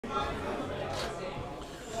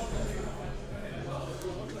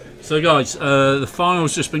So guys, the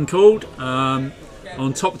final's just been called. On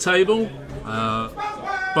top table,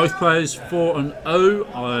 both players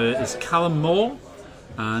 4-0 is Callum Moore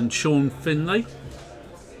and Sean Finley.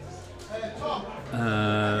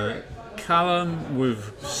 Callum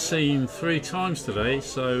we've seen 3 times today,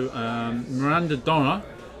 so Miranda Donna,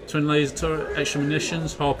 twin laser turret, extra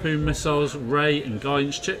munitions, harpoon missiles, ray and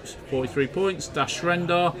guidance chips, 43 points. Dash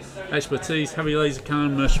Rendar, expertise, heavy laser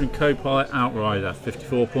cannon, mercenary co-pilot, outrider,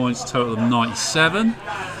 54 points, total of 97.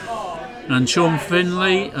 And Sean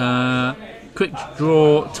Finley, quick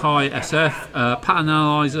draw tie SF, pattern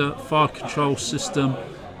analyzer, fire control system,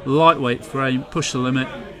 lightweight frame, push the limit,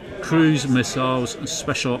 cruise missiles, and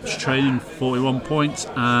special ops training, 41 points.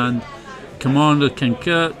 And Commander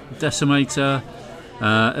Kenkert, decimator,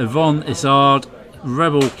 Yvonne Izzard,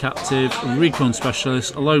 rebel captive, recon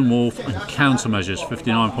specialist, lone wolf, and countermeasures,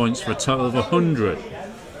 59 points for a total of 100.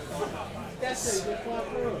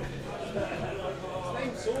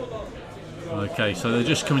 Okay, so they're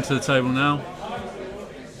just coming to the table now.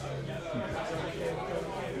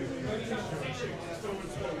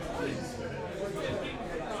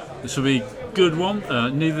 This will be a good one.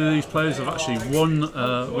 Neither of these players have actually won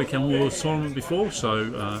Weekend Warlords tournament before,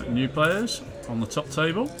 so new players on the top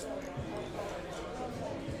table.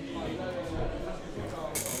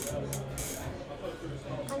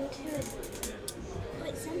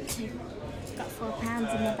 It's got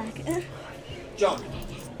 £4 in the bag. John,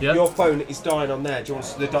 yeah? Your phone is dying on there. Do you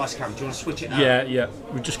want the dice cam? Do you want to switch it now? Yeah.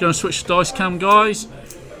 We're just going to switch the dice cam, guys. Do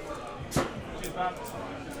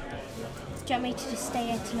you want me to just stay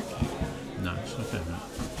here to look at it? No, it's okay, mate.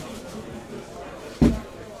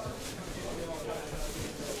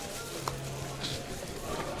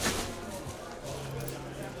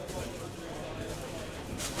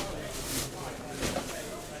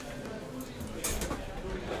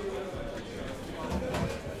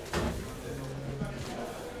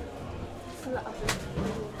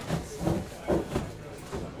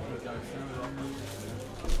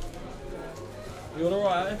 You all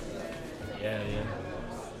right? Yeah.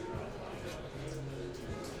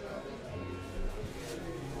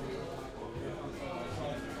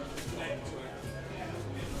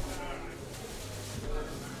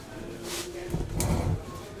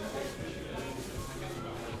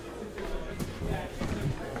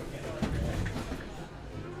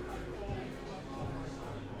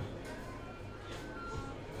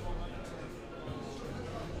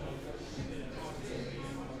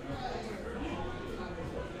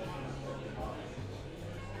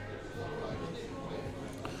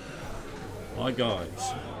 Hi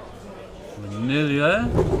guys, we're nearly there,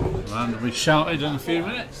 and we shouted in a few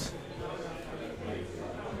minutes.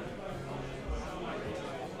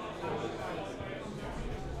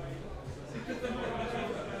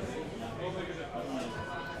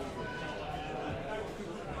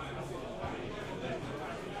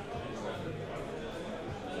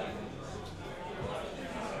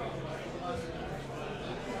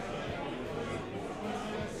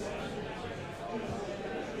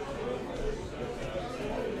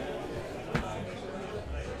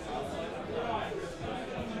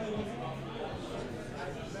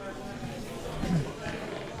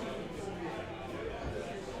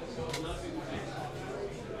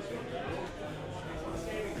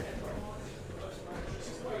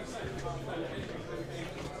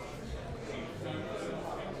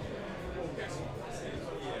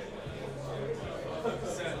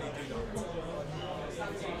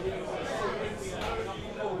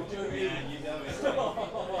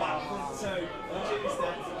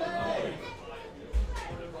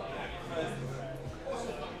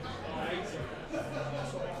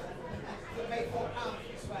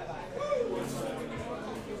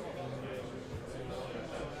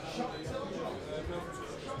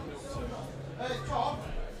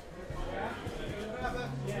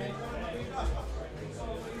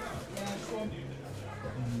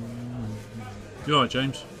 You alright,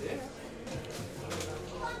 James?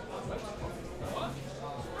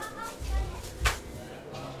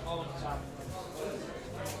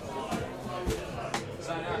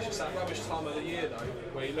 So now it's just that rubbish time of the year though,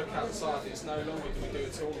 where you look outside, it's no longer do we do a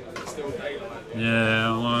tournament, it's still daylight.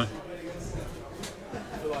 Yeah, I know.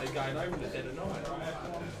 I feel like you're going home in the dead of night.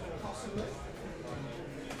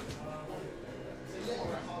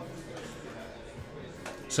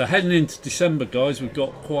 So heading into December, guys, we've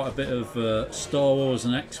got quite a bit of Star Wars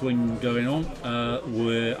and X-Wing going on.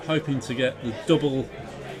 We're hoping to get the double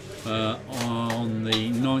on the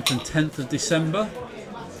 9th and 10th of December.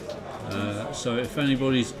 So if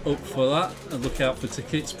anybody's up for that, look out for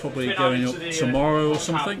tickets, probably going up tomorrow or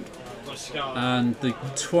something. And the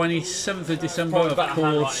 27th of December, of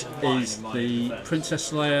course, is the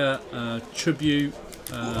Princess Leia tribute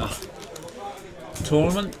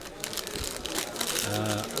tournament.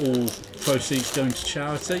 All proceeds going to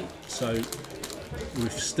charity. So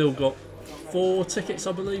we've still got 4 tickets,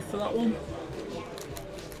 I believe, for that one.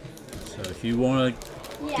 So if you want to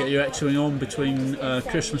get your X-Wing on between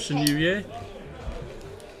Christmas and New Year,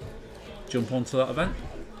 jump onto that event.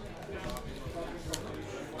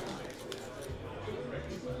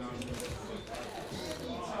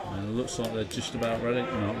 And it looks like they're just about ready.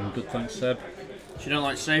 No, I'm good, thanks, Seb. So you don't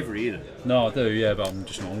like savoury either? No, I do, yeah, but I'm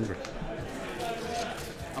just not hungry.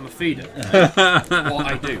 I'm a feeder. What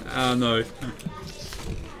I do. I know.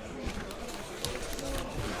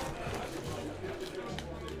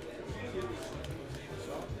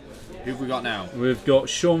 Who have we got now? We've got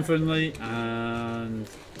Sean Finley and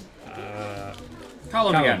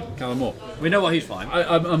Callum again. Callum Moore. We know what he's flying.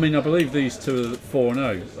 I mean, I believe these two are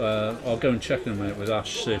 4-0. I'll go and check in a minute with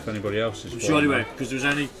Ash, see if anybody else is. I'm sure anyway, because there's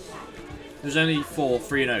only 4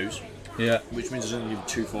 3-0s. Yeah. Which means there's only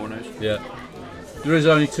 2 4-0s. Yeah. There is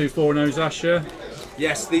only 2 4-0s, Ash, yeah?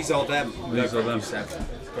 Yes, these are them. These are them.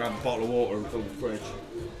 Grab a bottle of water and fill the fridge.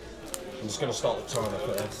 I'm just going to start the timer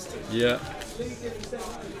first. Yeah. Do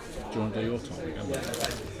you want to do your time again?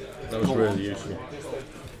 That was really useful.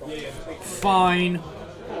 Fine. I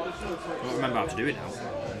don't remember how to do it now.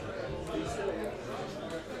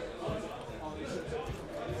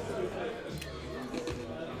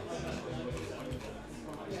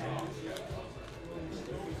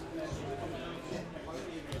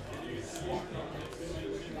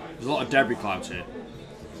 There's a lot of debris clouds here.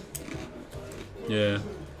 Yeah.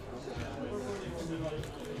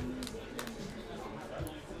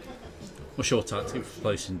 What's your tactic for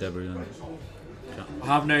placing debris then? I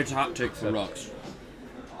have no tactic for rocks.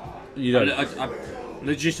 You don't? I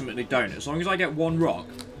legitimately don't. As long as I get 1 rock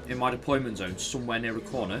in my deployment zone somewhere near a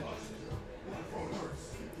corner,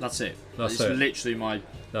 that's it. That's it's it. Literally my...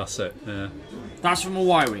 That's it, yeah. That's for my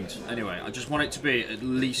Y-wings. Anyway, I just want it to be at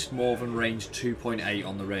least more than range 2.8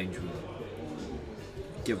 on the range,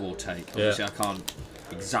 give or take. Obviously, I can't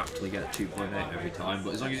exactly get 2.8 every time,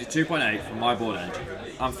 but as long as it's 2.8 from my board edge,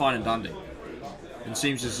 I'm fine and dandy. And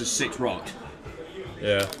seems there's just 6 rocks.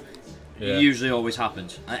 Yeah. Yeah. It usually always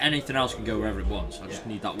happens. And anything else can go wherever it wants. I just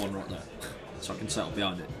need that 1 rock there, so I can settle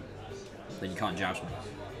behind it. Then you can't joust me.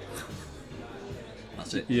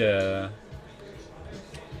 That's it. Yeah.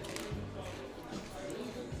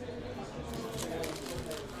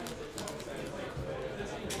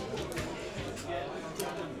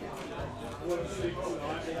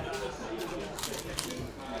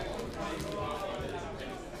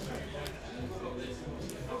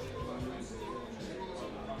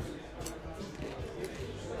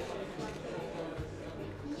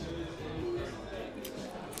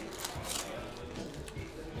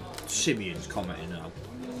 Simeon's commenting now.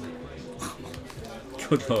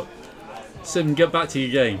 Good luck. Sim, get back to your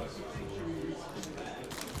game.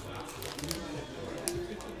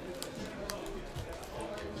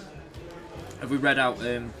 Have we read out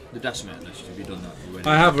the decimator list? Have you done that?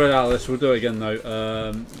 I have read out this. We'll do it again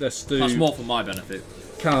though. Let's do. That's more for my benefit.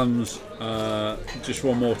 Callum's just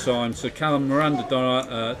one more time. So Callum, Miranda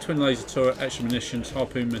Donna, twin laser turret, extra munitions,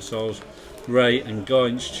 harpoon missiles, ray and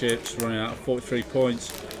guidance chips, running out of 43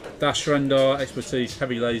 points. Dash Rendar, expertise,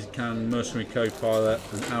 heavy laser cannon, mercenary co-pilot,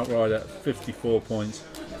 and outrider 54 points.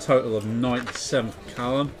 Total of 97 for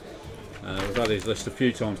Callum. We've had his list a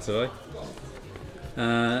few times today.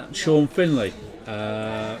 Sean Finley,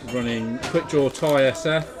 running quick draw tie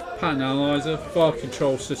SF, pattern analyzer, fire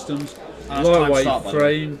control systems, lightweight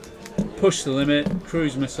frame, push the limit,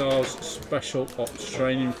 cruise missiles, special ops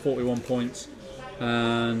training, 41 points,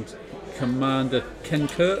 and Commander Ken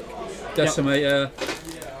Kirk, decimator.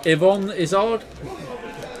 Yvonne Izard,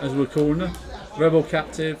 as we're calling her, rebel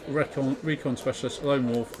captive, recon specialist,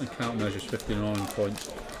 lone wolf, and count measures 59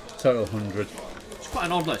 points, total 100. It's quite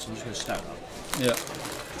an odd list. I'm just going to stare at that.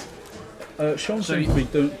 Yeah. Sean seems to be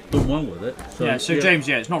done well with it. So, yeah. So James,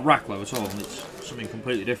 it's not Racklow at all. It's something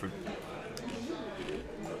completely different.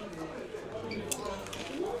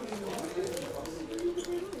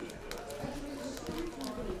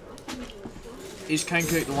 Is Ken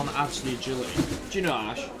Kirk the one that adds the agility? Do you know,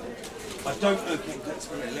 Ash? I don't know. Let's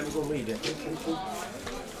let me go read it. Do you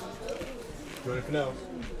want anything else?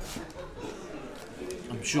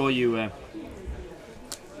 I'm sure you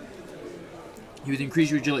would increase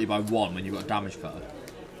your agility by 1 when you got a damage card.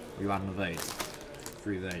 Or you add an evade.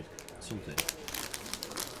 3 evade. Something.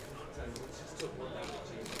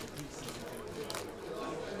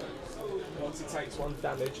 he takes 1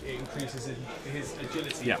 damage, it increases his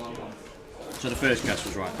agility Yeah. by 1. So the first guess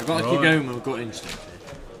was right. I've got to keep going with my gut instinct here.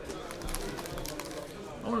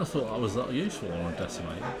 I would have thought that was that useful on a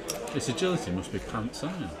decimator. Its agility must be pants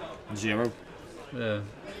down. 0. Yeah,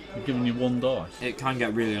 they're giving you 1 dice. It can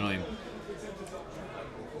get really annoying.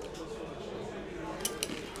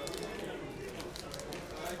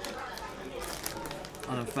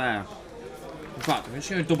 Unfair. In fact, I'm just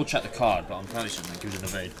going to double check the card, but I'm fairly certain it gives an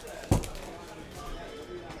evade.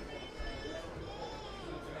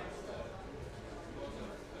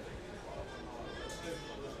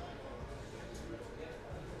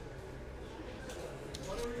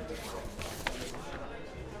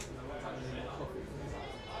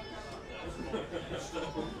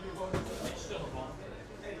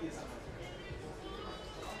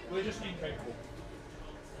 We're just incapable.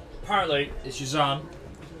 Apparently, it's Yazan,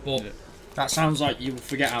 but that sounds like you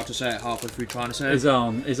forget how to say it halfway through trying to say it.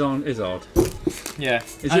 Izard. Yeah.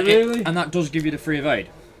 Is it really? And that does give you the free evade.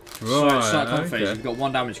 Right, So to start combat phase, okay. you've got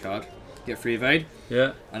 1 damage card, get free evade,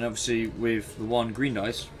 Yeah, and obviously with the 1 green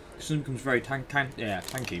dice, something becomes very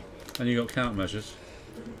tanky. and you got countermeasures.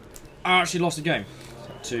 I actually lost the game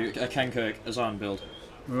to a Ken Kirk Azan build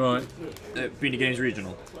Right. at Beanie Games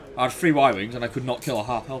Regional. I had 3 Y-Wings and I could not kill a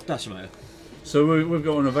half health decimator. So we've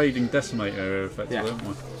got an evading decimator here, effectively, Yeah. haven't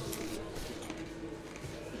we?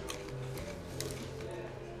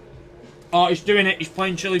 Oh, he's doing it, he's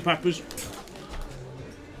playing chili peppers.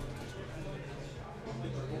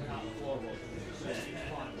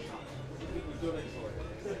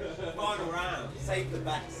 Final round. Save the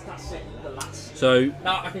best. That's it. The last. So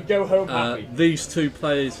Now I can go home happy. these 2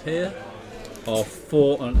 players here are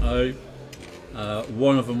 4-0.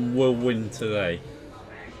 One of them will win today.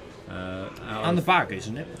 And the bag,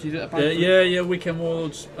 isn't it? Do you get a bag? Yeah. Weekend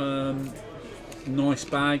Warlords, nice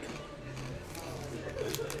bag.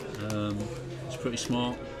 It's pretty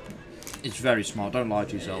smart. It's very smart, don't lie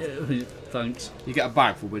to yourself. Yeah, thanks. You get a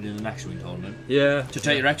bag for winning the X-Wing tournament. Yeah. To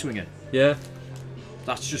take your X-Wing in. Yeah.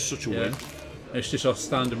 That's just such a Yeah. win. It's just our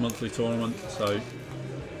standard monthly tournament, so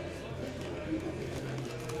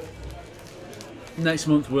next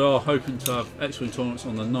month we are hoping to have X-Wing tournaments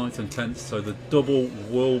on the 9th and 10th, so the double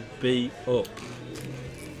will be up.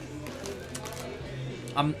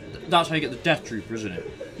 That's how you get the Death Trooper, isn't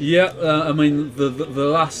it? Yeah, I mean the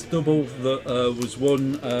last double that was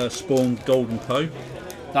won spawned Golden Poe.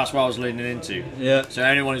 That's what I was leaning into. Yeah, So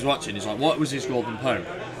anyone who's watching is like, what was this Golden Poe?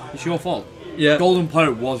 It's your fault. yeah, Golden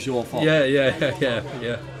Poe was your fault. yeah.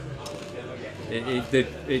 It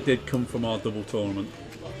did come from our double tournament.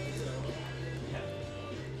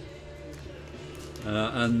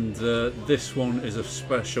 And this one is a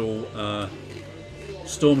special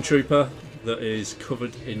Stormtrooper that is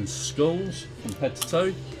covered in skulls from head to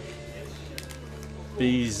toe.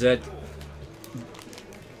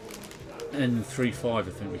 BZN35, I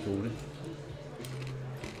think we called him.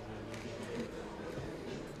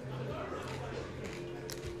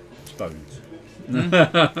 It's bones.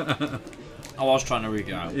 I was trying to rig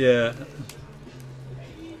it out. Yeah.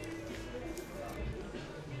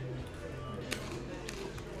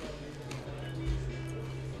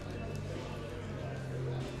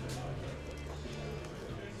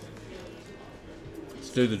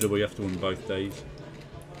 To do the double, you have to win both days.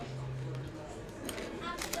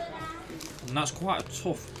 And that's quite a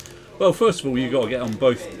tough. Well, first of all, you got to get on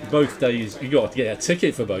both days. You got to get a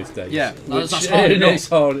ticket for both days. Yeah, that's which hard enough. it's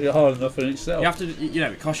hard enough in itself. You have to, you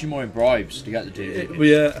know, it costs you more in bribes to get the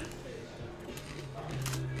DVD. Yeah.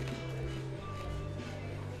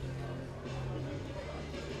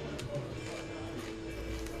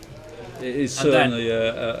 It is And then- certainly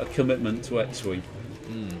a commitment to X-Wing.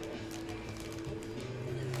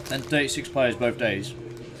 Then 36 players both days.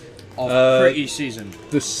 Of pretty seasoned.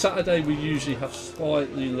 The Saturday we usually have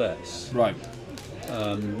slightly less, Right.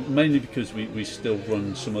 mainly because we still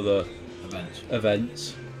run some other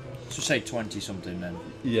events. So say 20 something then.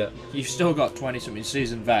 Yeah, You've still got 20 something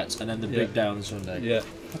seasoned vets and then the big Yeah. day on the Sunday. yeah,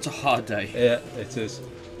 That's a hard day. yeah, it is.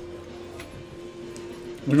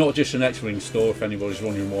 We're not just an X-Wing store, if anybody's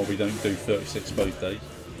wondering why we don't do 36 both days.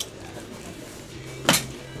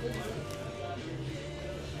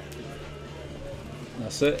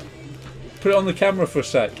 That's it. Put it on the camera for a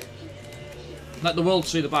sec. Let the world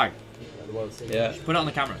see the bag. Yeah, Put it on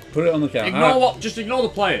the camera. put it on the camera. Ignore what? Just ignore the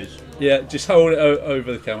players. Yeah, just hold it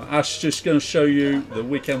over the camera. Ash's just going to show you the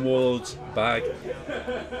Weekend Warlords bag,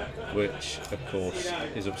 which, of course,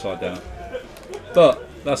 is upside down. But,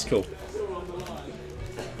 that's cool.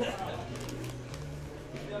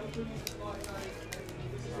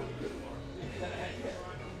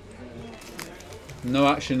 No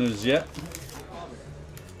action as yet.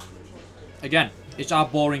 Again, it's our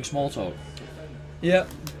boring small talk. Yep.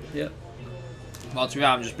 Yep. Well, to be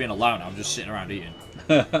honest, I'm just being alone. I'm just sitting around eating.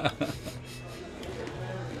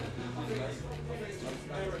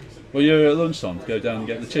 Well, you're at lunchtime to go down and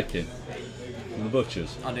get the chicken from the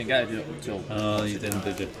butcher's. I didn't get it until. Oh, you didn't,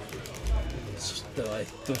 did you?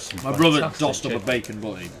 My brother dossed up a bacon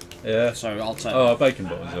butty. Yeah. So I'll take. Oh, bacon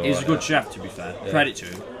butter's alright. He's a good chef, to be fair. Yeah. Credit to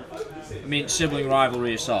him. I mean, sibling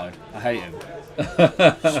rivalry aside, I hate him.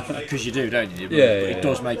 Because you do, don't you? But Yeah, it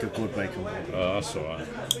does make a good bacon butty. Oh, that's alright.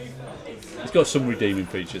 It's got some redeeming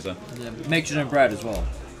features, then. Yeah. Makes your own bread as well.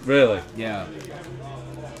 Really? Yeah.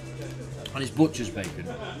 And it's butcher's bacon.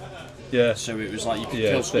 Yeah. So it was like you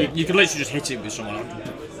could thick. you could literally just hit it with someone.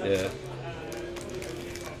 Yeah.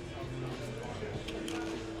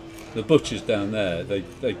 The butchers down there, they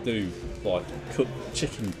do like cooked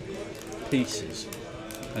chicken pieces,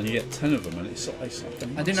 and you get 10 of them, and it's like I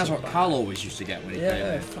think that's what Cal always used to get when he came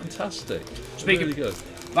yeah, in. fantastic. Speaking really good.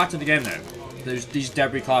 Back to the game now. There's these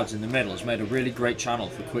debris clouds in the middle. It's made a really great channel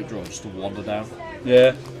for quick draw just to wander down.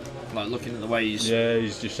 Yeah. Like looking at the way he's. Yeah,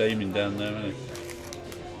 he's just aiming down there, isn't he?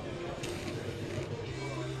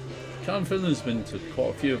 Callum Finley's been to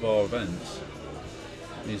quite a few of our events.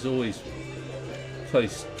 He's always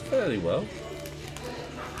placed fairly well.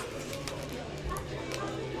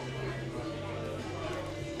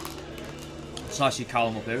 It's nice to see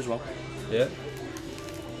Callum up here as well. Yeah.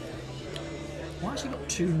 Why has he got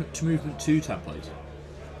two movement 2 templates?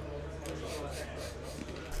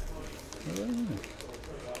 I don't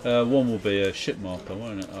know. One will be a ship marker,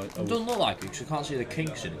 won't it? It doesn't look like it because I can't see the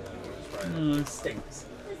kinks in it. No. Stinks.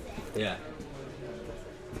 Yeah.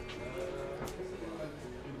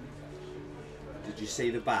 Did you see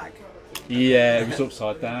the bag? Yeah, it was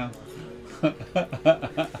upside down.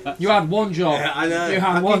 You had one job. Yeah, I know. You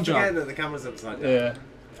had one job. Forgetting that the camera's upside down. Yeah.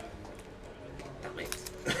 Damn it.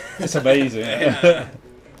 It's amazing. Yeah.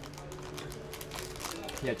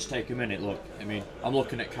 Yeah, just take a minute. Look, I mean, I'm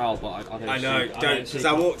looking at Cal, but I don't. I know, see, don't, see because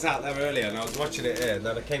I Cal. walked out there earlier and I was watching it here, and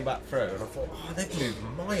then I came back through and I thought, oh, they've moved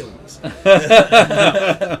miles.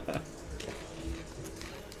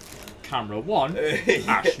 Camera 1,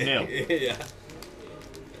 Ash 0. Yeah.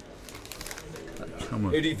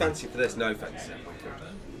 Who do you fancy for this? No offence.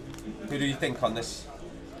 Who do you think on this?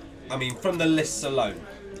 I mean, from the lists alone.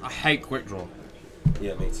 I hate quick draw,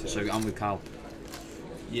 Yeah, me too. so I'm with Cal.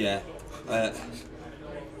 Yeah. I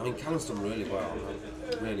mean, Callum's done really well.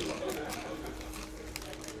 Really well.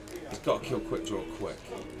 He's got to kill quick draw quick.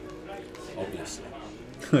 Obviously.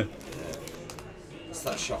 Yeah. It's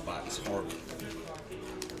that shot back. It's horrible.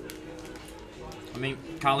 I mean,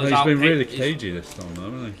 Cal Well, is he's out. been really cagey this time,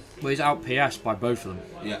 though, hasn't Well, he's out PS by both of them.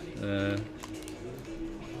 Yeah. he?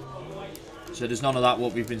 So there's none of that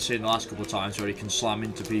what we've been seeing the last couple of times where he can slam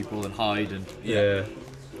into people and hide, and Yeah.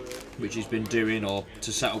 which he's been doing, or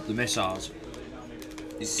to set up the missiles.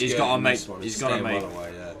 He's gotta make- this one. he's gotta staying make- well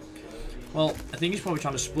away, yeah. Well, I think he's probably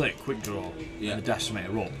trying to split quick draw Yeah. and the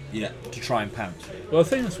decimator up Yeah. to try and pounce. Well, I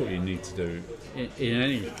think that's what you need to do in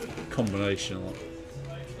any combination. Like,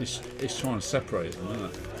 is trying to separate them, isn't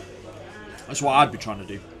it? That's what I'd be trying to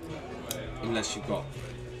do. Unless you've got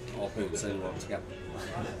harpoons and one together.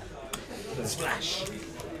 Splash.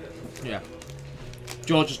 Yeah.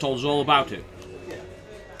 George has told us all about it.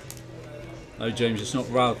 No, James, it's not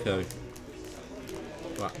Ralco.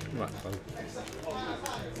 Ralco.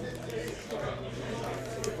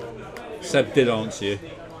 Seb did answer you.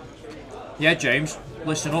 Yeah, James,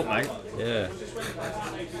 listen up, mate. Yeah.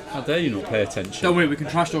 How dare you not pay attention? Don't worry, we can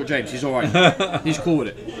trash talk James. He's all right. He's cool with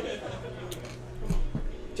it.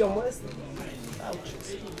 John, where's the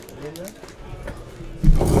vouchers? In there?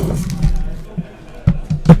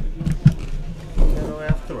 Can I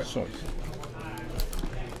have 3? Sorry.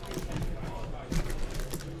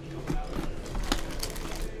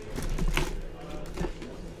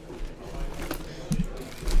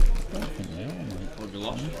 I don't think they are, mate. Probably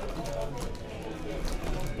lost.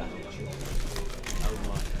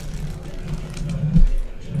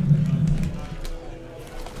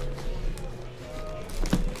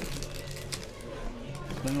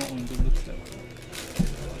 They're not on the list there.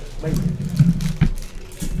 Maybe.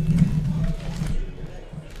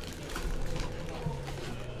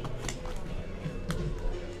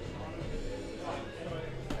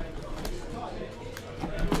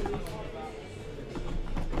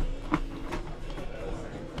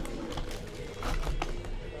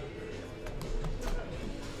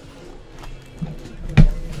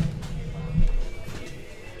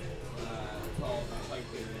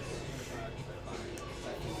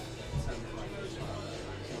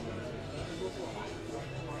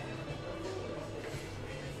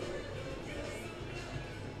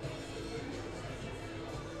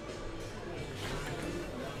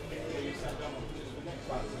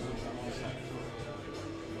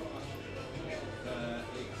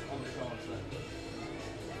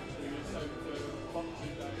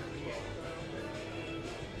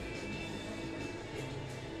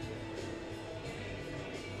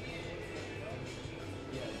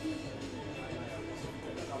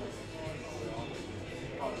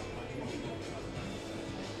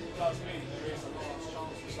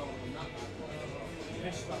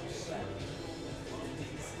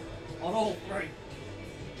 On all three.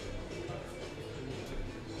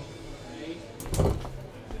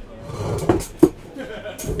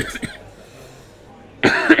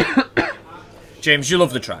 James, you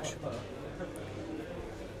love the trash.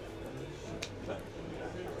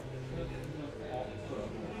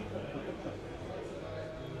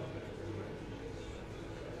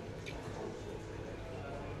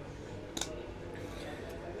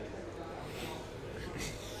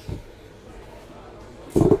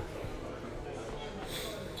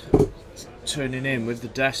 Turning in with the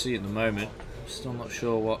Desi at the moment. Still not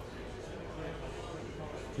sure what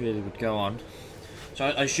really would go on. So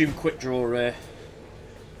I assume quick draw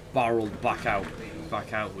barreled back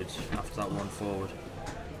outwards after that one forward.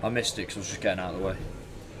 I missed it because I was just getting out of the way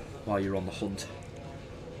while you're on the hunt.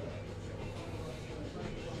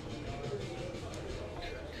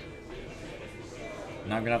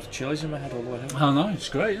 Now I'm going to have the chilies in my head all the way home. Oh no, it's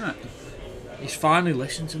great, isn't it? He's finally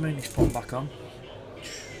listened to me and he's put them back on.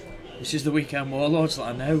 This is the weekend Warlords that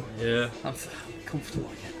I know. Yeah. I'm comfortable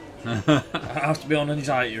again. I have to be on an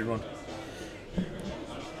anxiety run.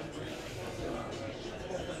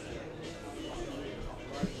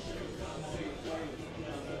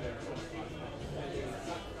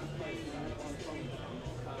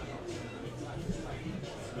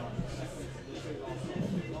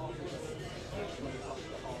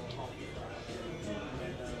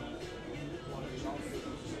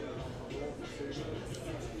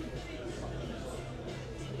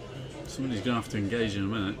 Somebody's going to have to engage in a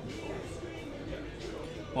minute.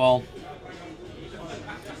 Well,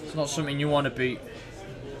 it's not something you want to be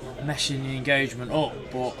messing the engagement up,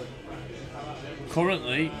 but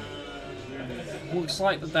currently looks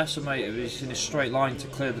like the decimator is in a straight line to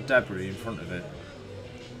clear the debris in front of it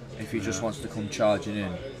if he just wants to come charging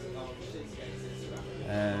in.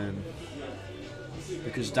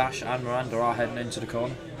 Because Dash and Miranda are heading into the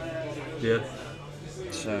corner. Yeah.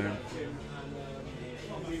 So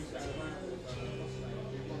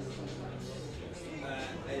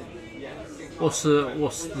What's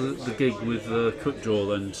the gig with the quick draw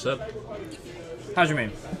then, Seb? how do you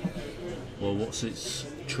mean? Well, what's its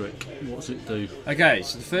trick? What's it do? Okay,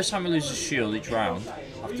 so the first time it loses shield each round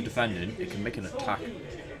after defending, it can make an attack.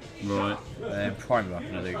 Right. Primary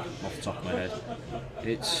weapon, I think, off the top of my head.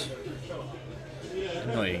 It's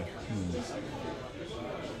annoying.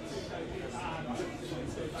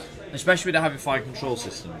 Especially with having fire control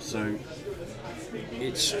systems, so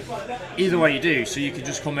it's either way you do, so you can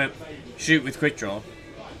just come up, shoot with quick draw,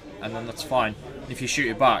 and then that's fine. If you shoot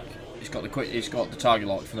it back, it's got the target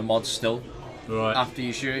lock from the mods still. Right. After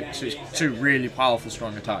you shoot it, so it's two really powerful,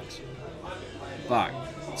 strong attacks back.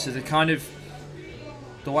 So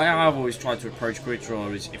the way I've always tried to approach quick draw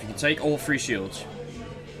is if you can take all three shields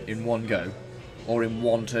in one go, or in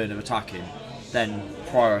one turn of attacking, then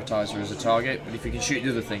prioritise her as a target. But if you can shoot the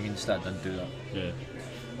other thing instead, then do that. Yeah.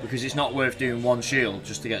 Because it's not worth doing one shield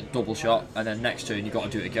just to get double shot, and then next turn you've got to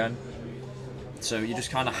do it again. So you're just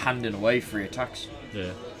kind of handing away 3 attacks.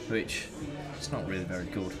 Yeah. Which it's not really very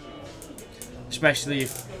good. Especially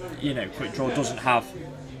if, you know, quick draw doesn't have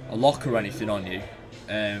a lock or anything on you.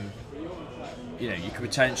 You know, you could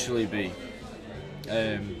potentially be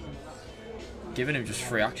giving him just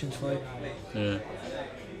 3 actions for you. Yeah.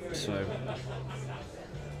 So,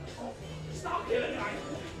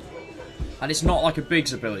 and it's not like a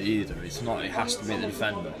Big's ability either. It's not. It has to be the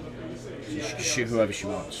defender. She can shoot whoever she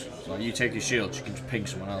wants. So you take your shield, she can just ping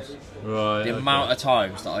someone else. Right. The amount of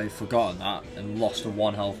times that I've forgotten that and lost a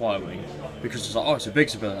 1 health White Wing because it's like, oh, it's a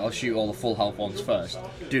Big's ability. I'll shoot all the full health ones first.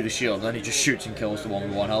 Do the shield, and then he just shoots and kills the one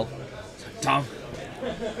with 1 health. It's like, damn.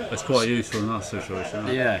 That's quite useful in that situation. Isn't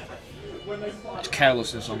it? Yeah. That's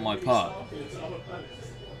carelessness on my part.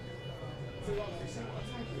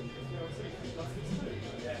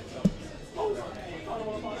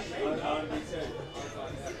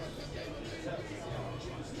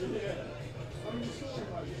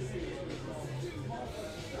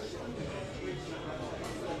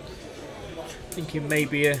 Thinking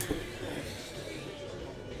maybe I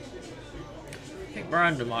think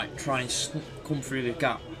Miranda might try and come through the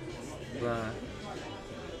gap.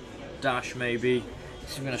 Dash maybe.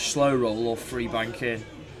 He's going to slow roll or free bank in.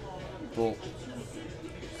 But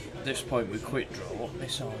at this point with quick draw, what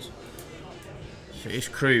missiles? So it's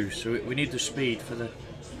cruise, so we need the speed for the,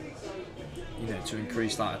 you know, to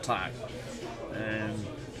increase that attack.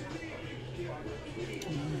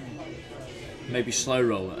 Maybe slow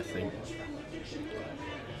roll it, I think.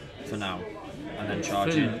 For now, and then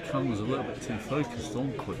charge in. Callum was a little bit too focused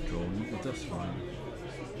on quick draw, not the Decimator.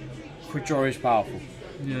 Quick draw is powerful.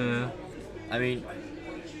 Yeah. I mean,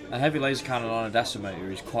 a heavy laser cannon on a Decimator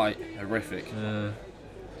is quite horrific. Yeah.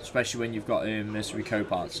 especially when you've got Mercenary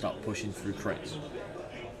Copart start pushing through crits.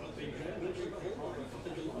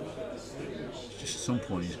 Just at some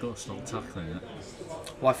point he's got to start tackling it.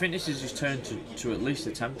 Well, I think this is his turn to at least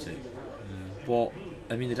attempt it. But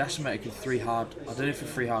I mean, the Decimator could 3 hard. I don't know if a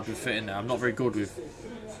 3 hard would fit in there. I'm not very good with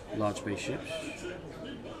large base ships.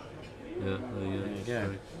 Yeah, There you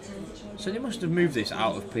go. So they must have moved this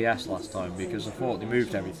out of PS last time, because I thought they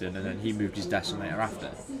moved everything and then he moved his Decimator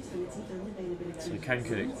after. So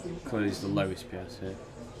Kenkirk clearly is the lowest PS here.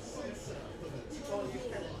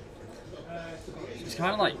 It's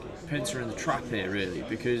kind of like Pincer in the trap here, really,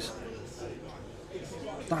 because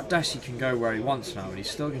that Desi can go where he wants now and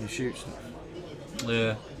he's still going to shoot stuff.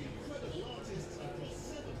 Yeah.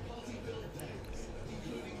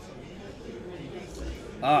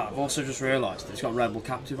 I've also just realised that it's got Rebel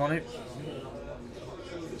Captive on it.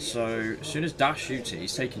 So as soon as Dash shoots it,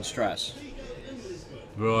 he's taking stress,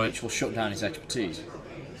 Right. which will shut down his expertise.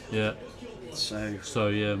 Yeah. So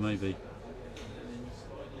Yeah, maybe.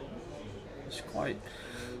 it's quite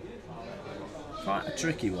a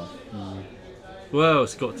tricky one. Well,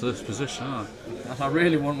 it's got to this position, hasn't it? And I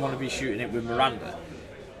really wouldn't want to be shooting it with Miranda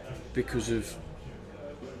because of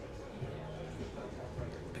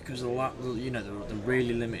the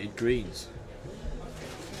really limited greens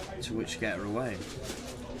to which get her away.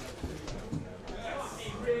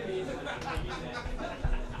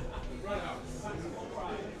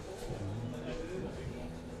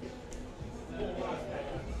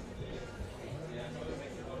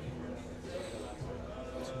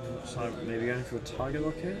 So maybe going for a tiger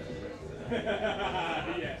lock here.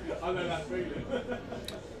 Yeah, I know that feeling.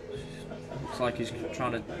 Looks like he's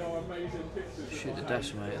trying to shoot the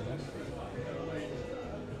Decimator then.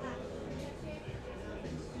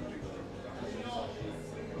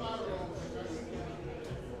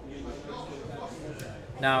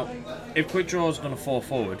 Now, if quick draw is going to fall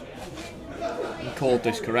forward, and called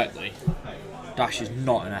this correctly, Dash is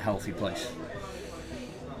not in a healthy place.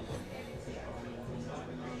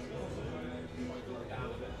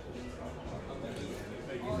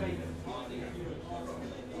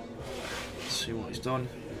 Let's see what he's done.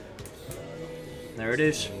 There it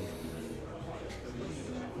is.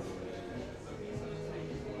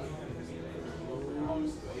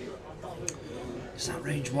 Is that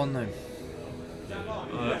range 1 though?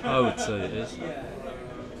 I would say it is.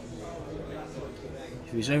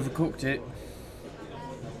 If he's overcooked it,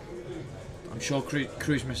 I'm sure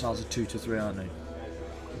cruise missiles are 2 to 3, aren't they?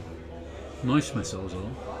 Most missiles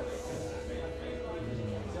are.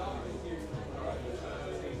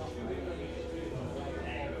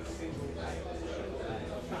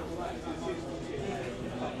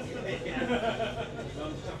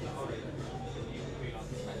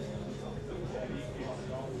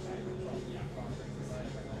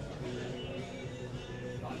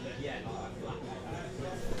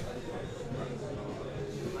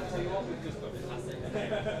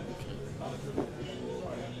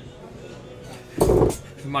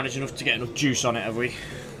 We've managed enough to get enough juice on it, have we?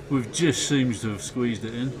 We've just seems to have squeezed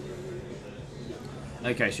it in.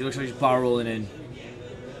 Okay, so it looks like he's barreling in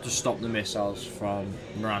to stop the missiles from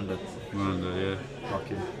Miranda Yeah.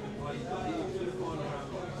 rocking.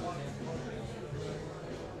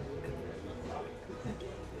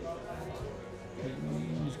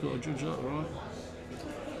 He's got to judge that, right?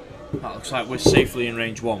 That looks like we're safely in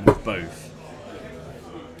range 1 with both.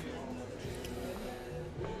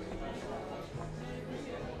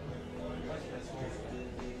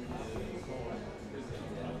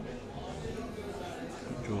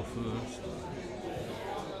 Draw first.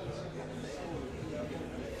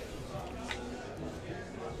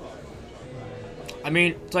 I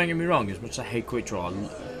mean, don't get me wrong, as much as I hate quick draw, the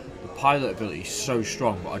pilot ability is so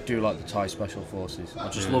strong, but I do like the Thai Special Forces. I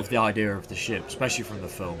just love the idea of the ship, especially from the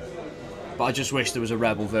film. But I just wish there was a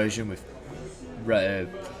Rebel version with, Poe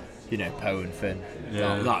and Finn.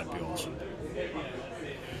 Yeah. That'd be awesome.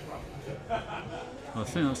 I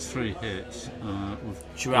think that's 3 hits.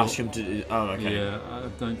 Should we ask him to do... Oh, okay. Yeah, I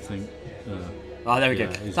don't think... Oh, there we Yeah,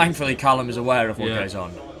 go. he's- Thankfully, Callum is aware of what Yeah. goes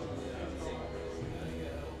on.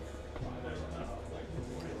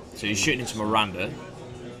 So he's shooting into Miranda.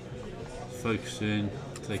 focusing,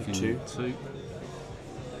 taking two.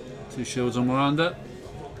 Two shields on Miranda.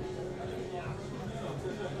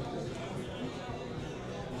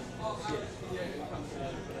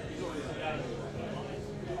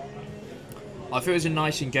 I think it was a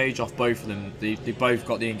nice engage off both of them. They both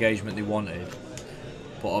got the engagement they wanted,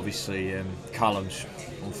 but obviously Callum's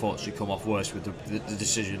unfortunately come off worse with the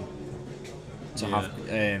decision to have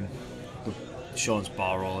Sean's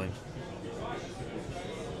bar rolling.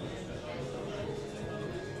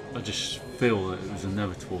 I just feel that it was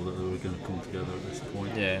inevitable that they were going to come together at this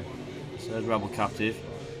point. Yeah. So there's Rebel Captive.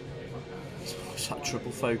 What's that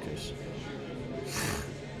triple focus?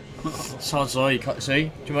 Sounds like, see?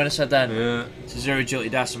 Do you mind I said then? Yeah. It's a 0 agility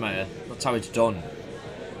decimator. That's how it's done.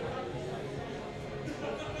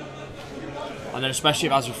 And then especially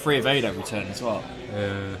if it has a 3 evade every turn as well.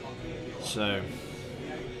 Yeah. So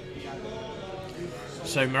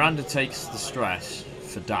Miranda takes the stress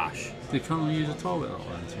for dash. They can't use a target that way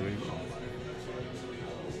to reroll.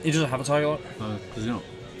 He doesn't have a target lock. No, does he not?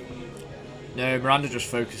 No, Miranda just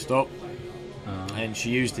focused up and she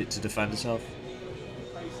used it to defend herself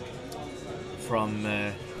from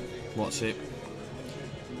what's it?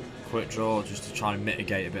 Quick draw, just to try and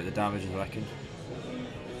mitigate a bit of the damage, I reckon.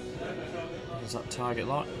 Is that target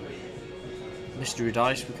lock? Mystery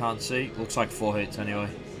dice, we can't see. Looks like 4 hits anyway.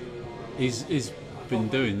 He's been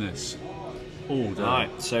doing this all day. Right,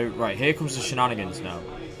 so here comes the shenanigans now.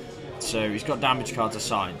 So he's got damage cards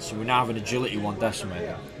assigned, so we now have an agility 1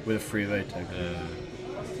 decimator with a 3 evade token.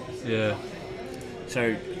 Yeah.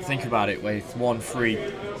 So think about it, with 1 free,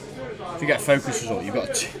 if you get a focus result, you've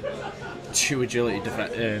got 2 agility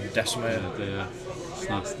decimator. Yeah, it's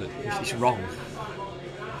nasty. It's wrong.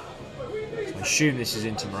 So I assume this is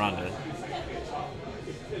into Miranda.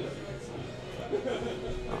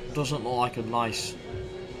 That doesn't look like a nice.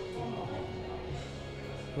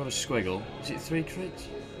 Got a squiggle. Is it 3 crits?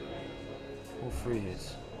 Or 3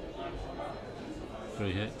 hits?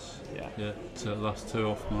 3 hits. Yeah. Yeah. So last 2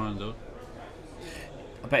 off Miranda.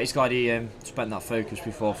 I bet he's glad he spent that focus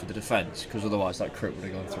before for the defence, because otherwise that crit would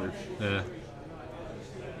have gone through. Yeah.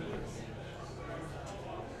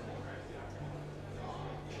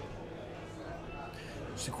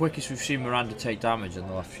 It's the quickest we've seen Miranda take damage in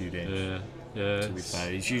the last few games. Yeah. Yeah. To be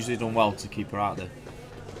fair, he's usually done well to keep her out of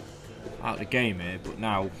the game here, but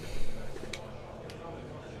now,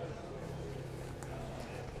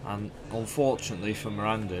 and unfortunately for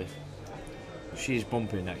Miranda, she's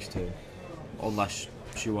bumping next to him, unless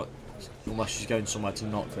she's going somewhere to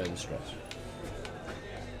not further stress.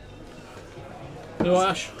 No,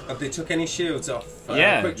 Ash. Have they took any shields off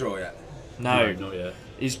quick draw yet? No, not yet.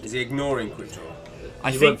 Is he ignoring quick draw?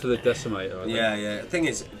 I He think went for the decimator. I think. Yeah. The thing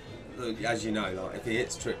is, look, as you know, like if he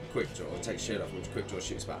hits quick draw, it takes shield off, which quick draw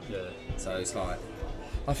shoots back. Yeah. So it's like.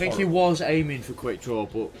 I think he was aiming for quick draw,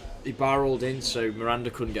 but he barreled in, so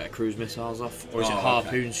Miranda couldn't get her cruise missiles off. Or is it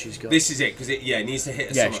harpoons she's got? This is it, because it needs to hit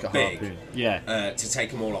she's something got big. harpoon. Yeah. To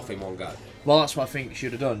take them all off in one go. Well, that's what I think she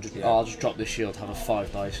should have done. Yeah. I'll just drop this shield, have a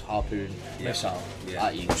 5 dice harpoon missile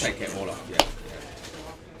at you. Take it all off. Yeah.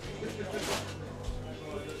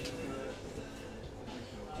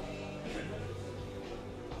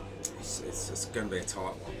 It's going to be a tight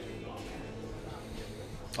one.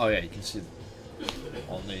 Oh yeah, you can see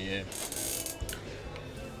on the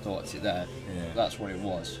what's it there? Yeah. That's what it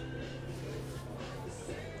was.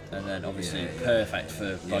 And then obviously perfect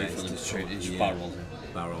for both of them to shoot. It's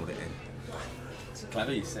Barreled it in. It's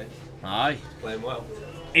clever, you see. Aye. Playing well.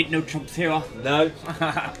 Ain't no Trump here. No.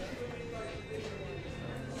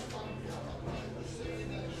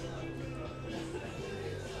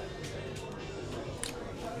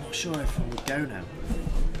 Not sure if I would go now.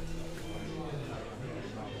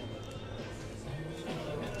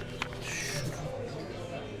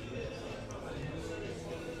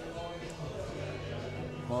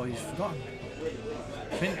 Well, he's forgotten.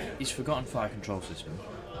 I think he's forgotten fire control system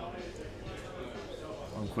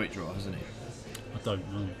on quick draw, hasn't he? I don't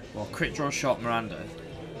know. Well, quick draw shot Miranda,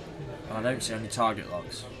 and I don't see any target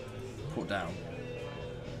locks put down.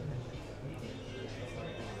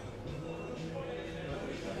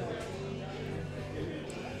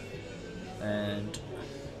 And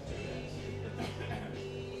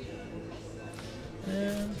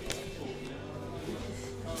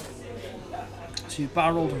so he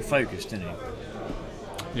barreled and focused, didn't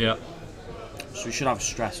he? Yeah. So he should have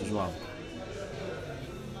stress as well.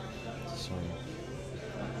 So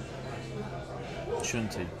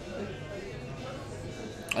shouldn't he?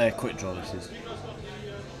 Quick draw this is.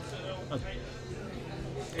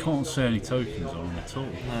 Can't see any tokens on him at all.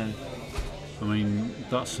 No. I mean,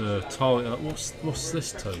 that's a target. What's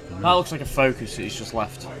this token? That looks like a focus that he's just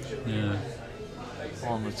left Yeah.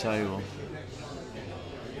 on the table.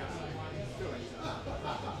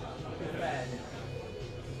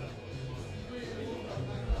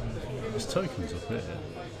 There's tokens up here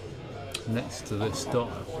next to this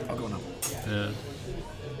die. I'll go now. Yeah.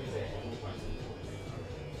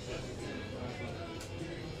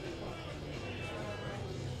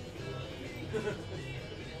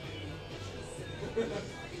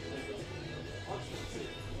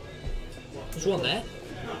 There's one there.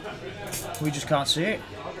 We just can't see it.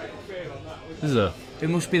 Is there? It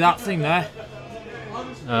must be that thing there.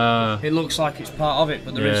 It looks like it's part of it,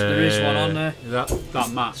 but there is one on there.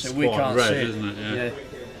 That mat's So we quite can't red, see it. isn't it? Yeah.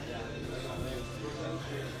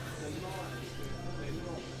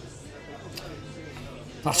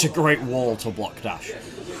 That's a great wall to block dash.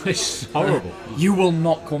 It's horrible. You will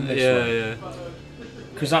not come this way. Yeah.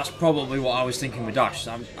 Because that's probably what I was thinking with dash.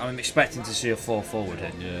 I'm expecting to see a 4 forward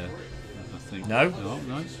hit. Yeah. I think. No?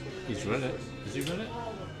 No. He's read it. Has he read it?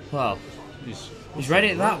 Well, He's read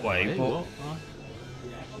it that way, Hey, but what?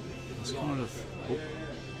 It's kind of. Oh.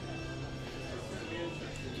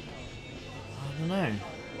 I don't know.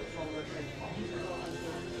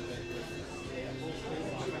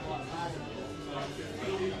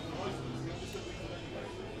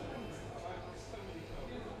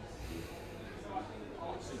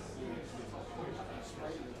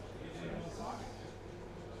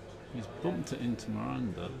 He's bumped it into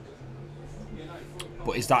Miranda.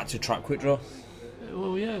 But is that to trap quick draw?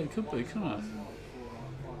 Well, yeah, it could be, couldn't it?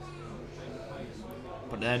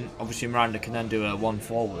 But then obviously Miranda can then do a 1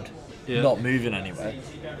 forward, Yeah. not moving anywhere,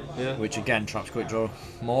 Yeah. which again traps quick draw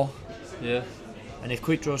more. Yeah. And if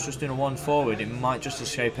quick draw's just doing a 1 forward, it might just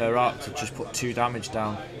escape her out to just put 2 damage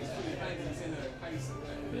down.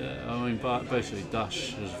 Yeah. I mean, basically,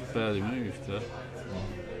 Dash has barely moved there.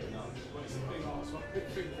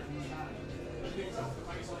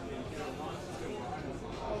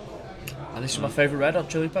 And this is my favourite Red Hot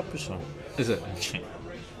Chili Peppers song. Is it?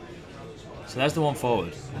 So there's the 1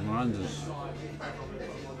 forward. And Miranda's.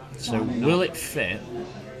 So will it fit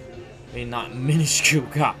in that minuscule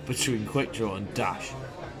gap between quick draw and dash?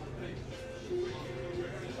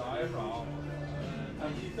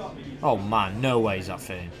 Oh man, no way is that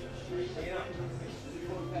fitting.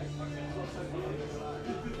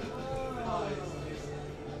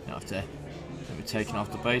 You have to be taken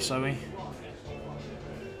off the base, are we?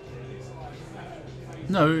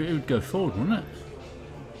 No, it would go forward, wouldn't it?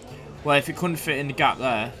 Well, if it couldn't fit in the gap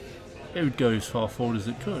there. It would go as far forward as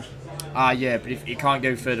it could. Ah, yeah, but if it can't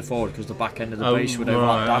go further forward because the back end of the base would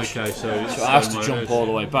overlap dash. Okay, so it has to jump all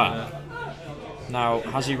the way back. Now,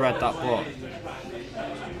 has he read that block?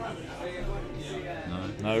 No.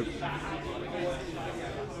 No.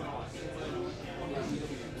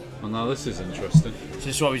 Well, now this is interesting. So this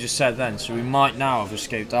is what we just said then. So we might now have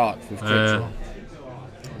escaped arc with quick draw.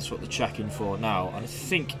 That's what they're checking for now. And I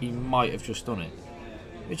think he might have just done it.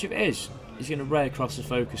 Which if it is, he's going to ray across the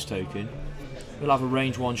focus token. We'll have a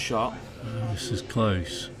range 1 shot. Oh, this is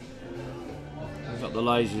close. We've got the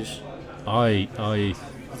lasers. I.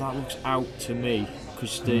 That looks out to me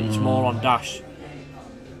because it's more on dash.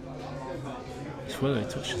 It's where they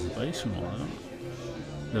touches the base and all that.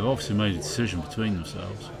 They've obviously made a decision between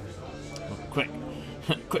themselves. Well, quick,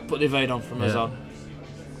 quick, put the evade on from us on.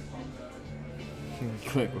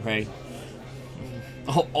 Quick, ray.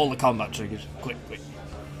 All the combat triggers. Quick.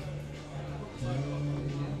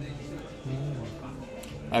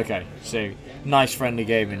 Okay, so nice friendly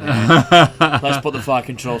game in there. Let's put the fire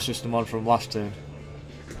control system on from last turn.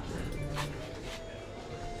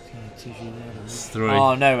 It's 3.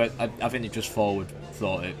 Oh no, I think they just forward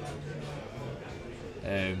thought it.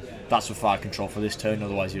 That's for fire control for this turn,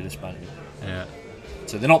 otherwise you'd have spent it. Yeah.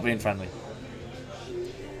 So they're not being friendly.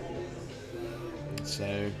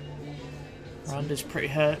 So Miranda's pretty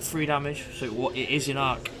hurt, 3 damage, so what it is in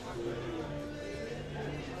arc.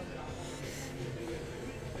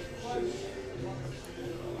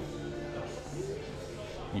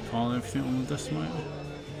 You pile everything on the decimator?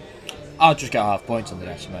 I'll just get half points on the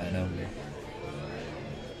decimator now.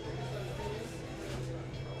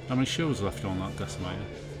 How many shields left on that decimator?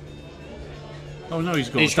 Oh no, he's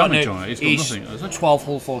got damage on it. He's got nothing, has he? 12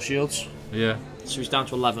 hull, 4 shields. Yeah. So he's down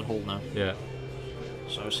to 11 hull now. Yeah.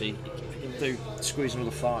 So see, if he can squeeze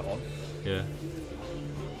another 5 on. Yeah.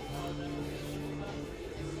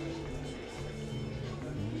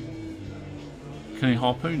 Can he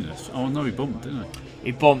harpoon this? Oh no, he bumped, didn't he?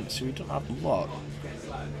 He bumped, so he doesn't have a lot.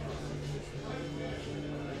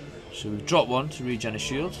 So we've dropped 1 to regen a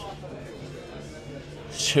shield.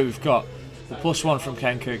 So we've got the +1 from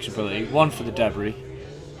Ken Kirk's ability, 1 for the debris,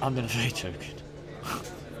 and an evade token.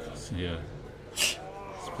 So, yeah.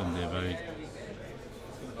 Spend the evade.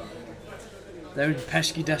 They're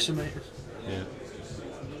pesky decimators. Yeah.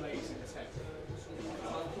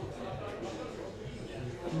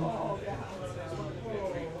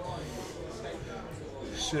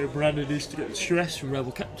 So Brandon needs to get the stress from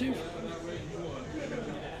Rebel Captive.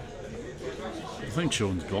 I think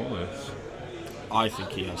Sean's got this. I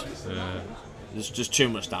think he has. There's just too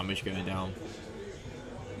much damage going down.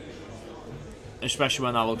 Especially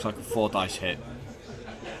when that looks like a 4 dice hit.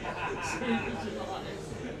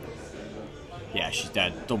 Yeah, she's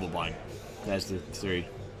dead. Double blind. There's the 3.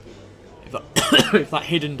 If that, if that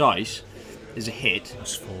hidden dice is a hit,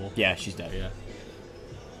 That's 4. yeah, she's dead. Yeah.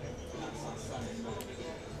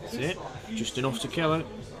 That's it. Just enough to kill her.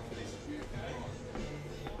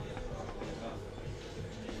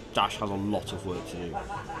 Dash has a lot of work to do.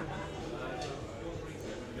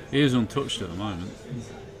 He is untouched at the moment.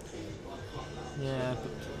 Yeah,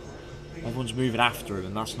 but everyone's moving after him,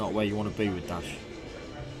 and that's not where you want to be with Dash.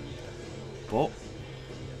 But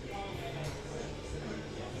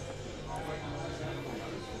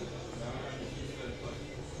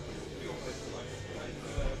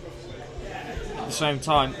at the same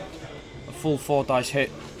time, a full 4 dice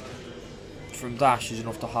hit from Dash is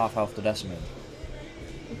enough to half health the Decimate.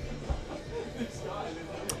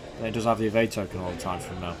 And he does have the evade token all the time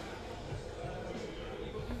from now,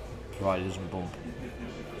 provided he doesn't bump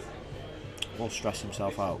or stress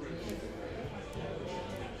himself out.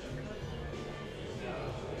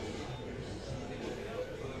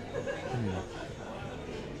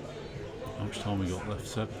 How much time we got left,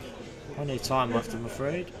 Seb? Plenty of time left, I'm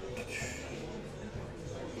afraid.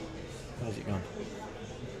 Where's it gone?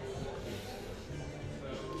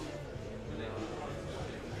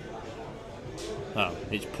 Oh,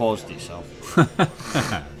 it's paused itself.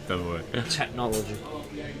 Don't worry. Technology.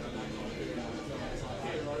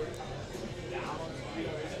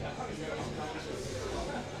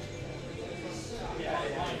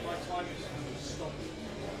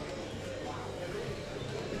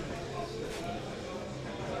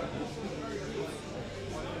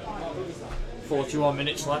 .41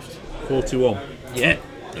 minutes left. 41. Yeah.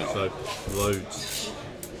 So, loads.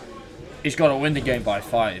 He's got to win the game by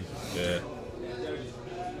fighting. Yeah.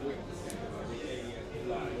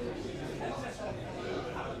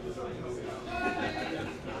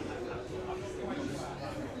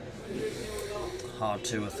 Hard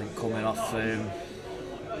to, I think, coming off.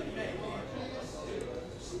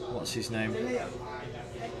 What's his name?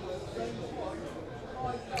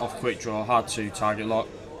 Off quick draw. Hard to target lock.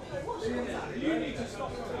 I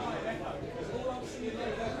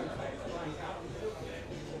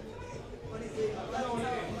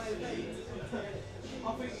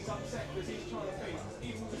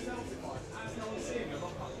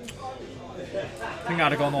think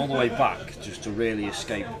I'd have gone all the way back just to really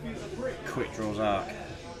escape quick draw's arc,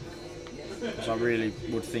 because I really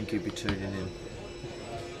would think he'd be turning in.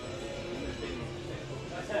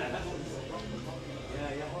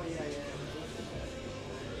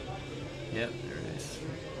 Yep, there it is.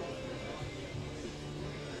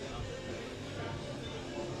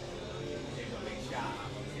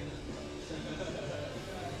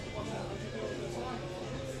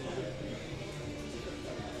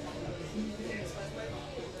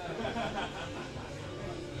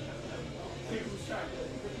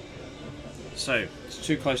 So, it's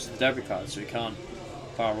too close to the debit card, so he can't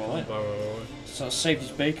power roll in. So it's saved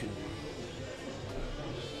his bacon.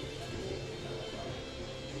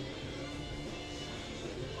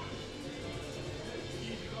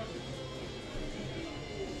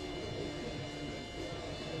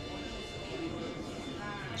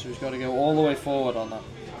 So he's got to go all the way forward on that.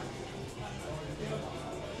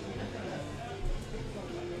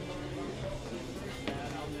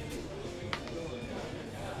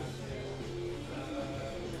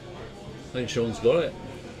 I think Sean's got it.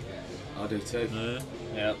 I do too.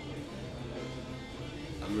 Yeah.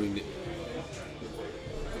 I ruined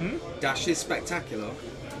it. Dash is spectacular.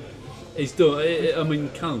 He's done. I mean,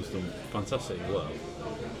 Callum's done fantastic as well.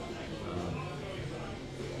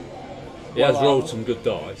 He has rolled some good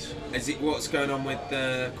dice. Is it what's going on with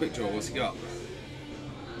the quick draw? What's he got?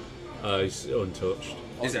 He's untouched.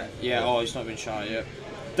 Is it? Yeah, oh, he's not been shy yet.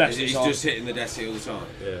 He's just hitting the Desi all the time.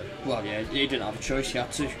 Yeah. Well, yeah, he didn't have a choice, he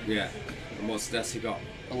had to. Yeah. And what's the Desi got?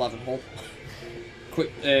 11 hull.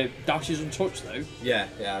 Quick, Dash is untouched though. Yeah,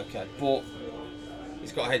 okay. But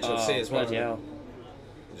He's got a HLC as well. bloody hell.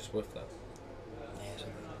 Just whiff that.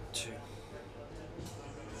 Two.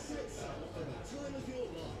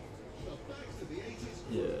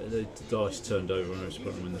 Yeah, the dice turned over and I was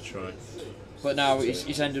putting them in the tray. But now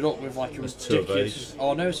he's ended up with like a There's two ridiculous.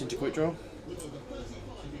 Oh no, it's into quick draw.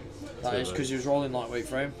 That is Two because he was rolling lightweight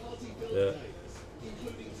frame. Yeah.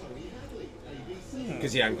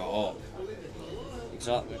 Because he hadn't got up.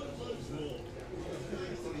 Exactly.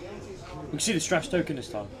 We can see the stress token this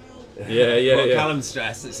time. Yeah. Callum's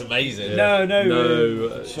stress, it's amazing. Yeah.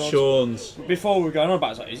 No. Sean's. Before we were going on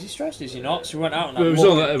about it, like, is he stressed? Is he not? So we went out and Well, it was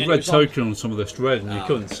looked, on and a it red was token on some of this red, and you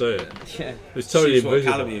couldn't see it. Yeah. It was totally This is what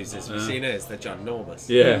invisible. Callum uses. We've seen his, they're ginormous.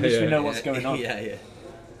 Yeah, At least we know yeah. what's going on. Yeah.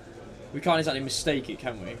 We can't exactly mistake it,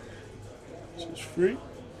 can we? So it's free.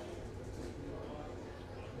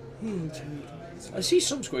 I see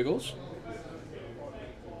some squiggles.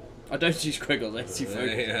 I don't see squiggles, I see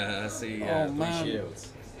focus. Yeah, I see Oh, three man. shields.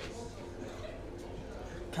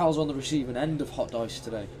 Cal's on the receiving end of hot dice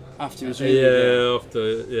today. After his Yeah,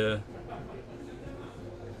 after, yeah.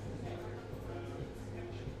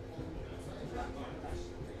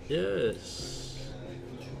 Yes.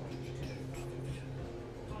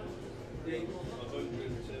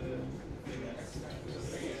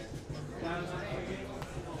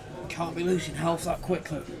 Can't be losing health that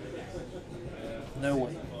quickly. No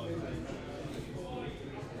way.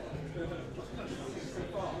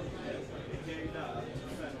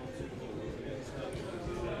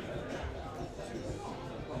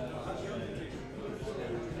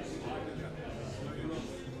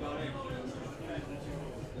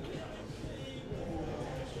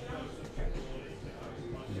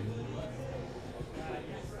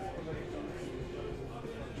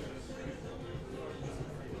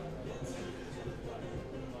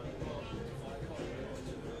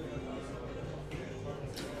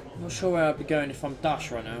 I'm not sure where I'd be going if I'm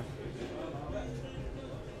dash right now.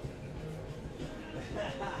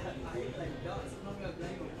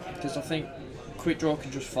 Because I think quick draw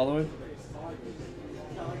can just follow him.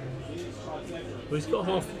 Well, he's got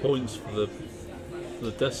half points for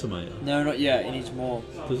the decimator. No, not yet. He needs more.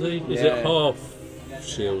 Does he? Is Yeah. it half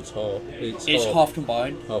shields? Half. It's half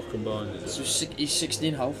combined. Half combined. Is it? So he's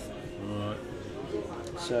 16 health. Alright.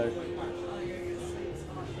 So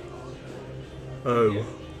Oh.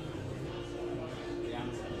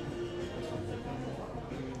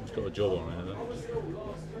 He's got a job on it, though.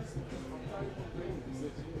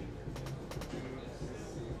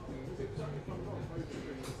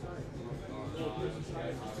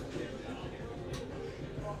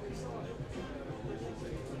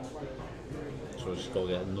 So he's got to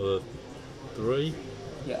get another 3.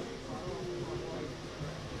 yeah.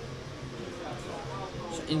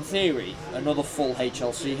 So in theory, another full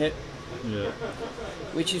HLC hit, Yeah.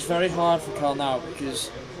 which is very hard for Cal now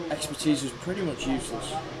because expertise is pretty much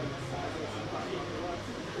useless.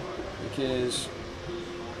 Because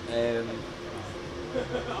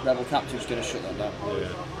Rebel Captive's going to shut that down. Yeah.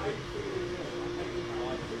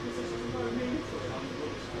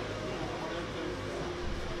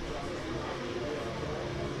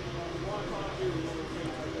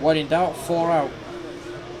 When in doubt, 4 out.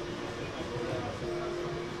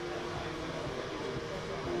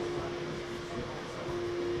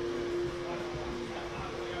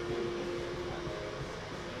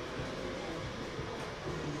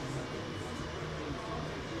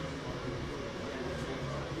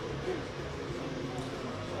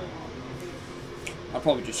 I'll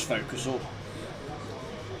probably just focus up,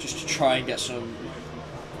 just to try and get some,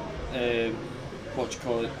 what do you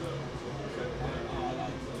call it?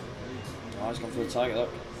 Oh, he's gone for the target, look.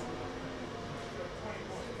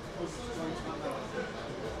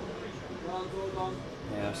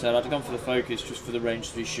 Yeah, I said I'd have gone for the focus just for the range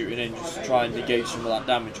to be shooting in, just to try and negate some of that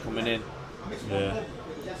damage coming in. Yeah.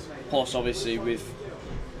 Plus, obviously, with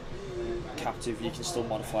Captive, you can still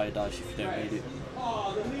modify your dice if you don't need it.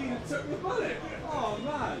 Oh, the lead took the bullet. Oh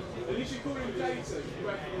man. At least you called him Jason. You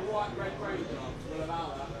went for the white red ranger. We'll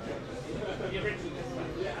allow that.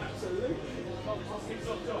 Yeah, absolutely.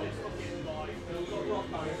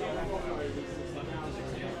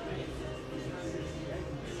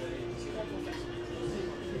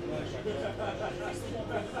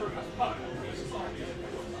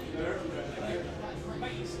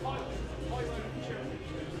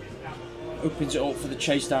 Opens it up for the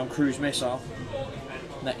chase down cruise missile.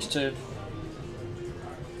 Next turn.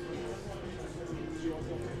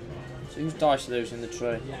 So whose dice are those in the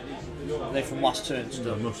tray? Are they from last turn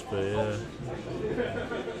still? That must be, yeah.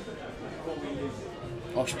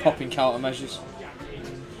 Oh, he's popping countermeasures.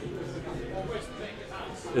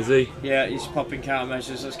 Is he? Yeah, he's popping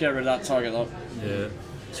countermeasures. Let's get rid of that target lock. Yeah.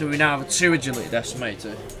 So we now have a 2 agility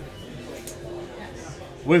decimator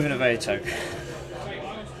with an Aveto.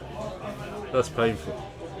 That's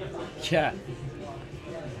painful. Yeah.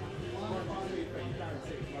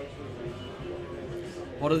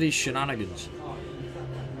 What are these shenanigans?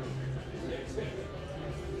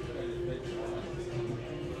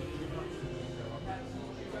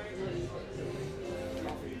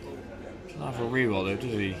 Doesn't have a reroll though,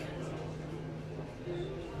 does he?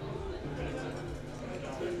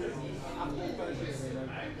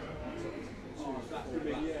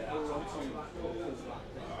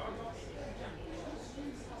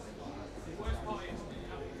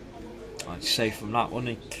 I'd safe from that,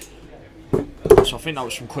 wasn't he? So I think that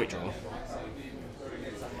was from quick draw.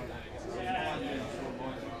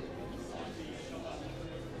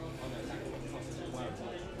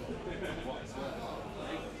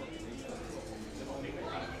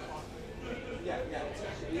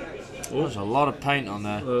 There's a lot of paint on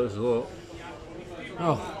there. There's a lot.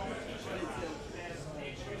 Oh.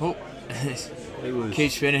 Oh. It was.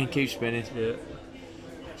 Keep spinning, keep spinning. Yeah.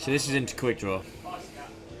 So this is into quick draw.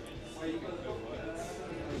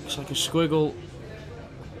 Looks like a squiggle.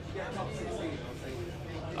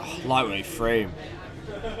 Oh, lightweight frame.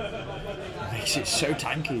 Makes it so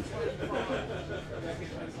tanky.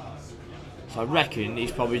 So I reckon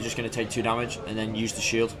he's probably just going to take 2 damage and then use the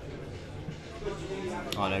shield.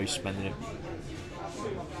 Oh no, he's spending it.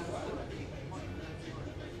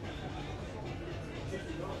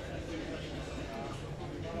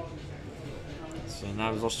 So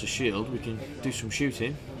now we've lost the shield, we can do some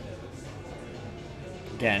shooting.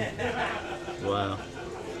 Again. Wow.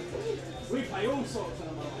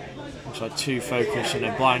 Looks like 2 focus and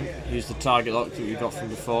a blank. Use the target lock that we got from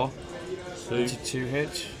before. 2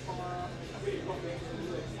 hits.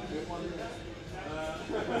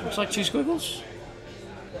 Looks like 2 squiggles.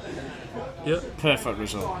 Yep. Perfect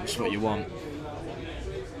result. That's what you want.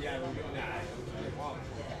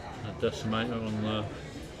 A decimator on the.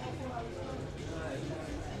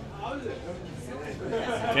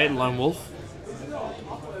 Okay, lone wolf.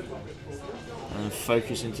 And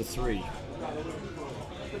focus into 3.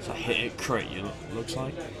 So hit it crit, it looks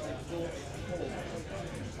like.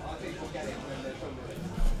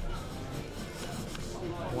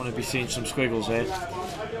 I want to be seeing some squiggles here.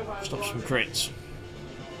 Stop some crits.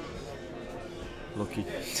 Lucky.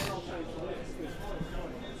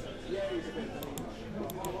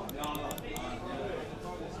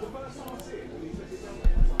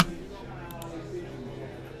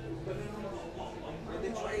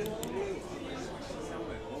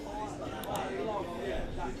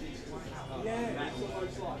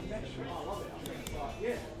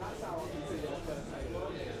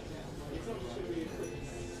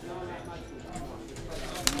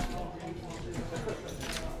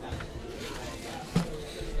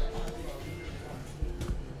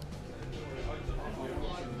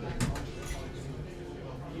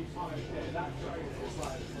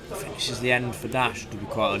 This is the end for Dash, to be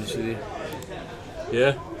quite honest with you.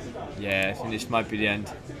 Yeah. Yeah, I think this might be the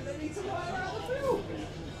end.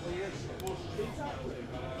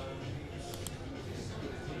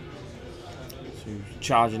 So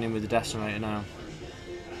charging in with the decimator now.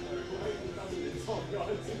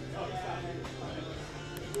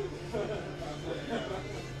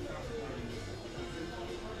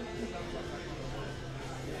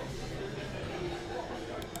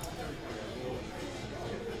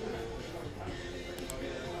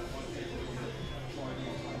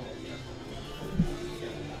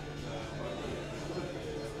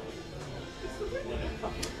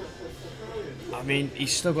 I mean,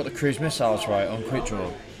 he's still got the cruise missiles right on quick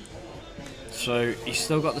draw, so he's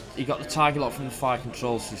still got the got the target lock from the fire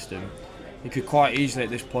control system. He could quite easily at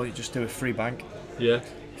this point just do a free bank. Yeah.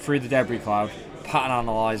 Free the debris cloud, pattern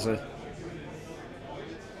analyzer,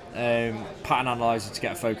 to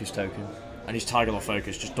get a focus token, and his target lock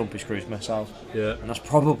focus just dump his cruise missiles. Yeah. And that's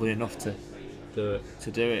probably enough to Do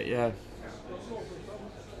it. do it. Yeah.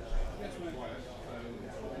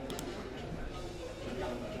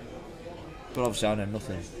 But obviously I know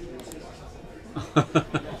nothing.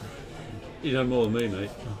 You know more than me, mate.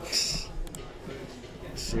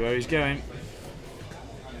 See where he's going.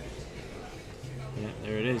 Yeah,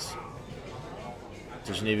 there it is.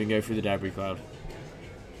 Doesn't even go through the debris cloud.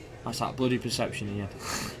 That's that bloody perception again.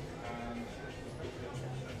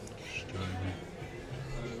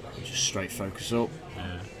 Just straight focus up.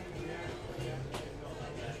 Yeah.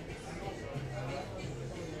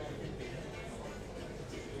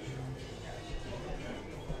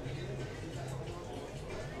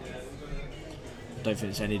 Don't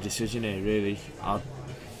think it's any decision here, really. I'd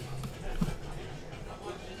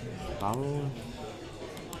barrel.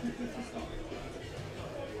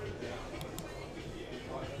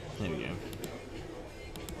 There we go.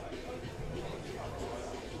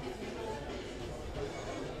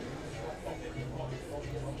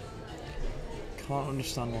 Can't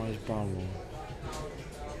understand why he's barrel.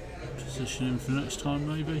 Position him for next time,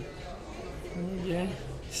 maybe. Yeah,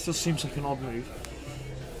 still seems like an odd move.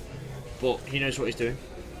 But he knows what he's doing.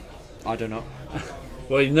 I do not.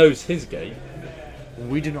 Well, he knows his game.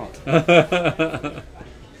 We do not.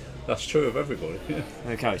 That's true of everybody.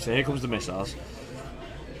 Okay, so here comes the missiles.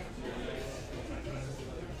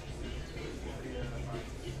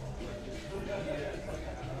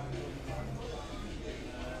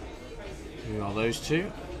 Who are those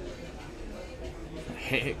two?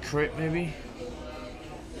 Hit crit maybe?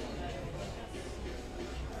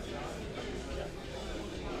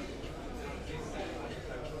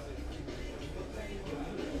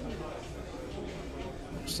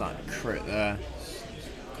 What's that crit there?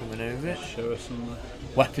 Coming over it. Show us somewhere.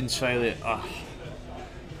 Weapons failure. Ah.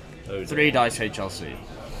 Oh, 3 dice HLC.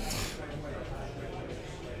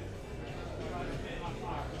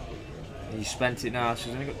 He spent it now, so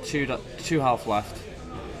he's only got two health left.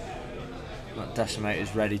 That Decimate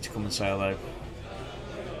is ready to come and say hello.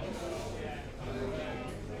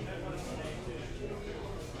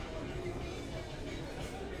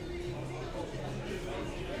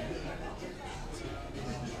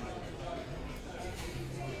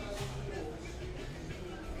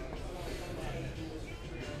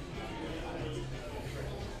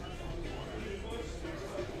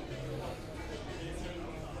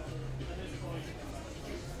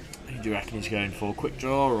 Do you reckon he's going for a quick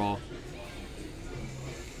draw or?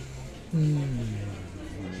 Don't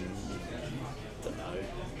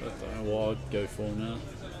know what I'd go for now.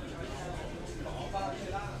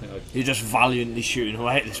 You're just valiantly shooting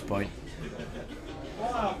away at this point.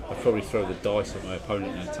 I'd probably throw the dice at my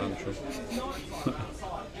opponent in a tantrum.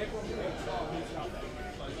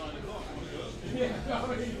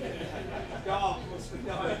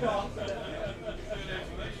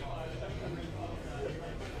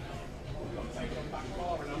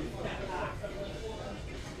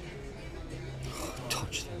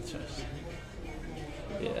 Touch them.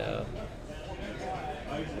 Yeah.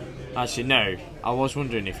 Actually, no. I was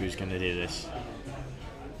wondering if he was going to do this.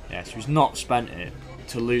 Yeah, so he's not spent it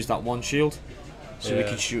to lose that one shield, so we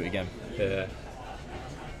can shoot again. Yeah.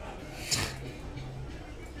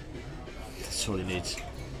 That's all he needs.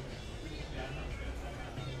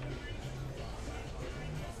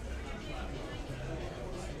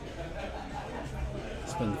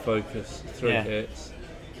 Spend the focus. 3 hits.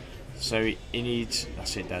 So he needs.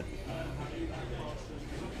 That's it, Dad.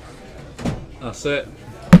 That's it.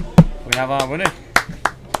 We have our winner.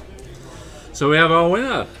 So we have our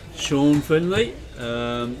winner, Sean Finley.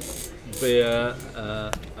 Be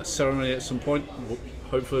a ceremony at some point.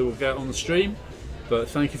 Hopefully we'll get on the stream. But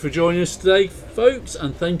thank you for joining us today, folks,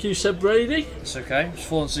 and thank you, Seb Brady. It's okay. I was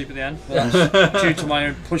falling asleep at the end. But that's due to my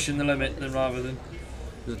own pushing the limit, than rather than.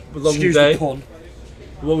 Long Excuse day. the pun.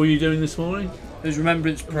 What were you doing this morning? It was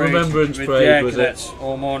Remembrance Parade. Remembrance with Parade, the Air was Cadets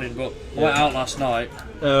all morning, but I went out last night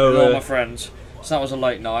with Oh, all my friends. So that was a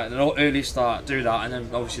late night, and then early start, do that, and then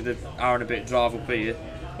obviously the hour and a bit drive will be here.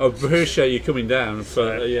 I appreciate you coming down for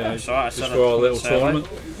That's all right, just I said for our I'd little say hello.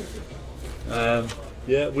 tournament.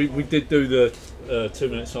 Yeah, we did do the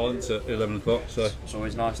 2-minute silence at 11 o'clock. So It's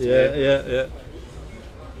always nice to hear. yeah.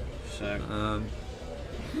 So,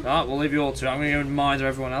 right, we'll leave you all to it. I'm going to go and remind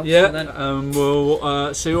everyone else. Yeah, and then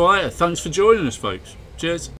we'll see you later. Thanks for joining us, folks. Cheers.